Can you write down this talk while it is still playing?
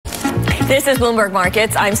This is Bloomberg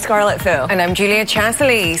Markets. I'm Scarlett Fu. And I'm Julia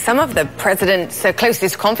Chatterley. Some of the president's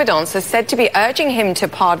closest confidants are said to be urging him to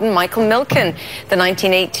pardon Michael Milken, the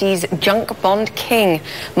 1980s junk bond king.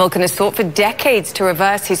 Milken has sought for decades to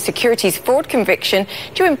reverse his securities fraud conviction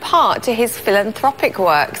due in part to his philanthropic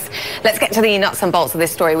works. Let's get to the nuts and bolts of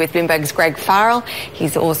this story with Bloomberg's Greg Farrell.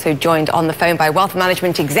 He's also joined on the phone by wealth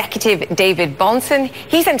management executive David Bahnsen.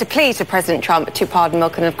 He sent a plea to President Trump to pardon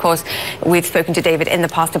Milken. Of course, we've spoken to David in the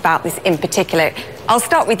past about this in particular. I'll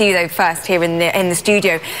start with you, though, first here in the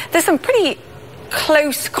studio. There's some pretty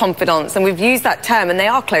close confidants, and we've used that term, and they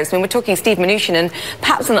are close. I mean, we're talking Steve Mnuchin, and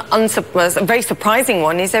perhaps a very surprising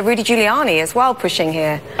one is Rudy Giuliani as well pushing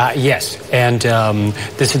here. Yes, and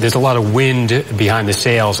there's a lot of wind behind the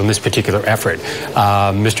sails on this particular effort.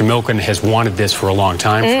 Mr. Milken has wanted this for a long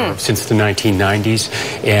time, since the 1990s,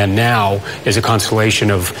 and now is a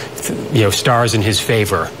constellation of stars in his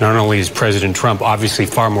favor. Not only is President Trump obviously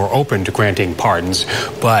far more open to granting pardons,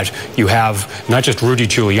 but you have not just Rudy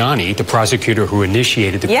Giuliani, the prosecutor who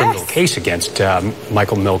initiated the criminal case against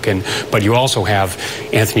Michael Milken, but you also have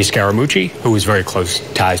Anthony Scaramucci, who has very close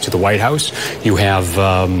ties to the White House. You have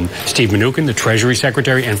Steve Mnuchin, the Treasury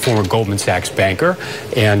Secretary and former Goldman Sachs banker,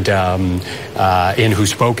 and who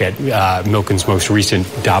spoke at Milken's most recent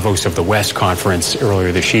Davos of the West conference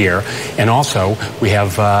earlier this year. And also we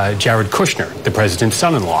have Jared Kushner, the president's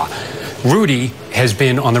son-in-law. Rudy has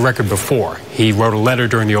been on the record before. He wrote a letter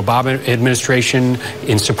during the Obama administration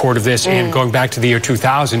in support of this, and going back to the year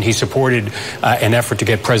 2000, he supported an effort to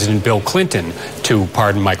get President Bill Clinton to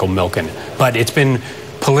pardon Michael Milken. But it's been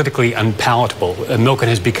politically unpalatable. Milken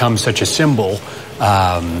has become such a symbol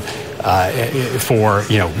for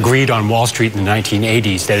greed on Wall Street in the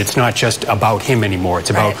 1980s that it's not just about him anymore. It's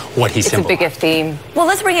about what he symbolized. It's a bigger theme. Well,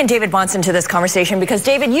 let's bring in David Bahnsen to this conversation, because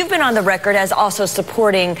David, you've been on the record as also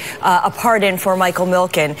supporting a pardon for Michael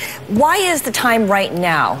Milken. Why is the time right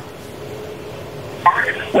now?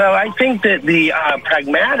 Well, I think that the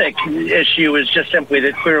pragmatic issue is just simply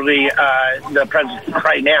that clearly the president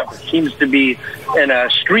right now seems to be in a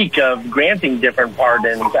streak of granting different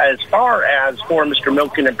pardons. As far as for Mr.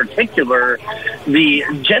 Milken in particular, the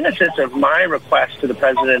genesis of my request to the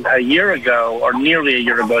president a year ago, or nearly a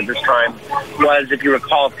year ago at this time, was, if you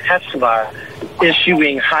recall, Tesla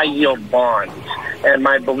issuing high-yield bonds. And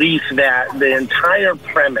my belief that the entire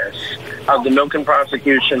premise of the Milken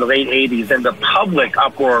prosecution in the late 80s and the public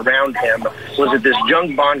uproar around him was that this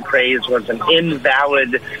junk bond craze was an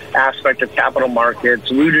invalid aspect of capital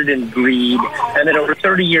markets, rooted in greed, and that over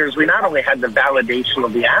 30 years we not only had the validation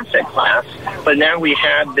of the asset class, but now we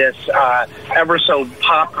had this ever so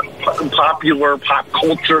popular, pop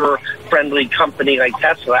culture friendly company like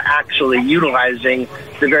Tesla actually utilizing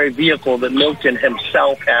the very vehicle that Milken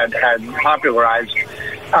himself had popularized.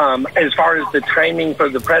 As far as the timing for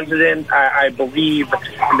the president, I believe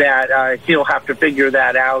that he'll have to figure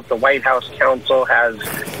that out. The White House counsel has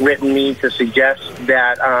written me to suggest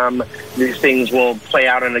that these things will play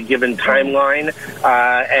out in a given timeline.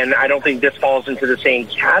 And I don't think this falls into the same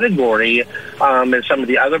category as some of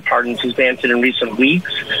the other pardons he's granted in recent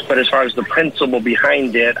weeks. But as far as the principle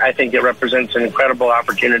behind it, I think it represents an incredible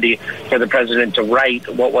opportunity for the president to right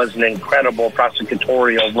what was an incredible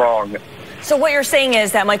prosecutorial wrong. So what you're saying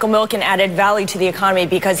is that Michael Milken added value to the economy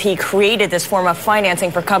because he created this form of financing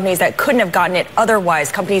for companies that couldn't have gotten it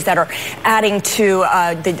otherwise, companies that are adding to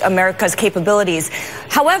America's capabilities.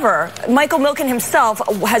 However, Michael Milken himself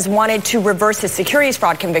has wanted to reverse his securities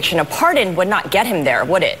fraud conviction. A pardon would not get him there,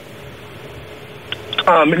 would it?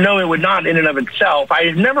 No, it would not in and of itself. I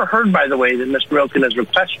have never heard, by the way, that Mr. Milken has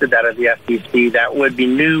requested that of the SEC. That would be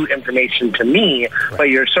new information to me, but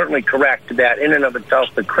you're certainly correct that in and of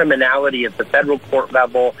itself, the criminality at the federal court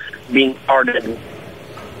level being pardoned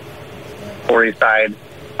side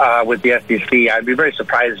with the SEC, I'd be very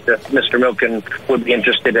surprised if Mr. Milken would be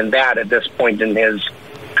interested in that at this point in his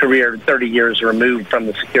career, 30 years removed from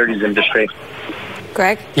the securities industry.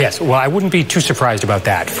 Greg? Yes, well, I wouldn't be too surprised about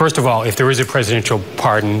that. First of all, if there is a presidential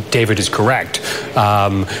pardon, David is correct.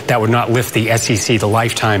 That would not lift the SEC the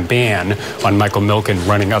lifetime ban on Michael Milken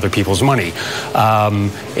running other people's money.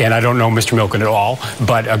 And I don't know Mr. Milken at all,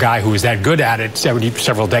 but a guy who was that good at it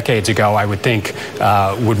several decades ago, I would think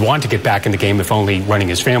would want to get back in the game, if only running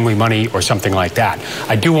his family money or something like that.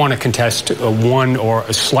 I do want to contest one or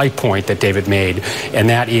a slight point that David made, and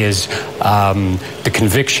that is the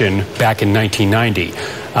conviction back in 1990.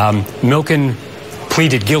 Milken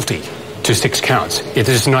pleaded guilty to 6 counts. This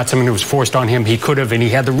is not something that was forced on him. He could have, and he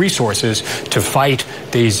had the resources to fight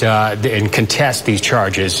these and contest these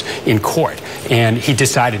charges in court, and he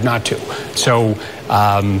decided not to. So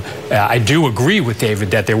I do agree with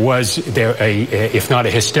David that there was, if not a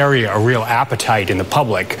hysteria, a real appetite in the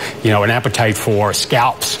public, an appetite for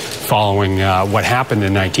scalps following what happened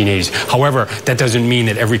in the 1980s. However, that doesn't mean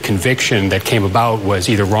that every conviction that came about was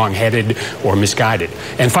either wrong-headed or misguided.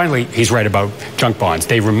 And finally, he's right about junk bonds.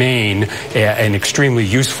 They remain an extremely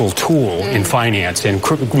useful tool in finance, and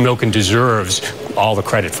Milken deserves all the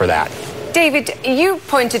credit for that. David, you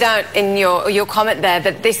pointed out in your comment there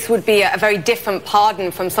that this would be a very different pardon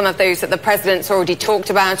from some of those that the president's already talked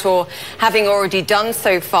about or having already done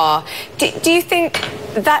so far. Do you think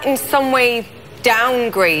that in some way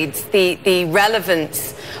downgrades the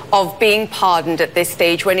relevance of being pardoned at this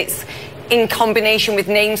stage when it's in combination with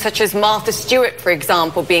names such as Martha Stewart, for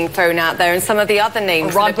example, being thrown out there, and some of the other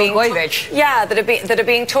names that are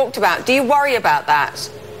being talked about? Do you worry about that?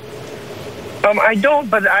 I don't,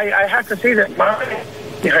 but I have to say that my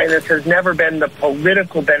behind this has never been the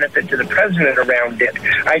political benefit to the president around it.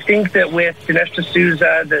 I think that with Dinesh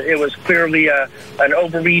D'Souza, it was clearly an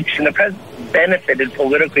overreach, and the president benefited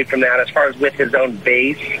politically from that as far as with his own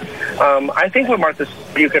base. I think with Martha,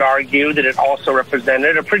 you could argue that it also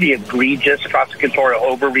represented a pretty egregious prosecutorial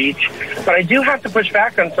overreach. But I do have to push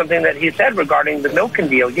back on something that he said regarding the Milken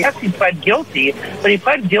deal. Yes, he pled guilty, but he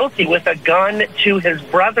pled guilty with a gun to his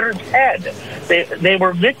brother's head. They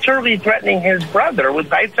were literally threatening his brother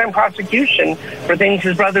with lifetime prosecution for things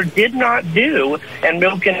his brother did not do, and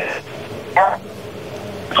Milken...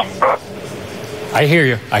 I hear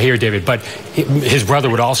you. I hear David. But his brother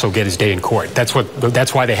would also get his day in court. That's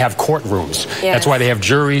why they have courtrooms. Yes. That's why they have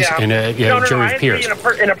juries and jury peers.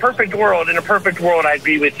 In a perfect world, I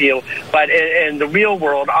agree with you. But in the real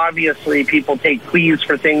world, obviously, people take pleas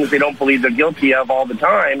for things they don't believe they're guilty of all the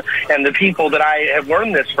time. And the people that I have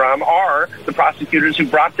learned this from are the prosecutors who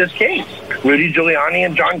brought this case, Rudy Giuliani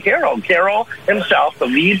and John Carroll. Carroll himself, the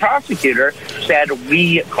lead prosecutor, said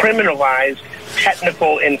we criminalized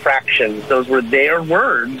technical infractions. Those were their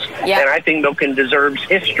words, and I think Milken deserves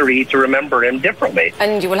history to remember him differently.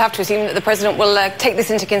 And you will have to assume that the president will take this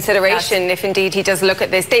into consideration if indeed he does look at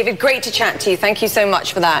this. David, great to chat to you. Thank you so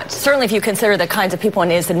much for that. Certainly, if you consider the kinds of people in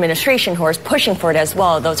his administration who are pushing for it as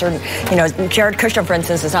well. Those are, Jared Kushner, for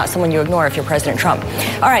instance, is not someone you ignore if you're President Trump.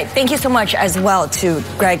 All right, thank you so much as well to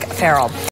Greg Farrell.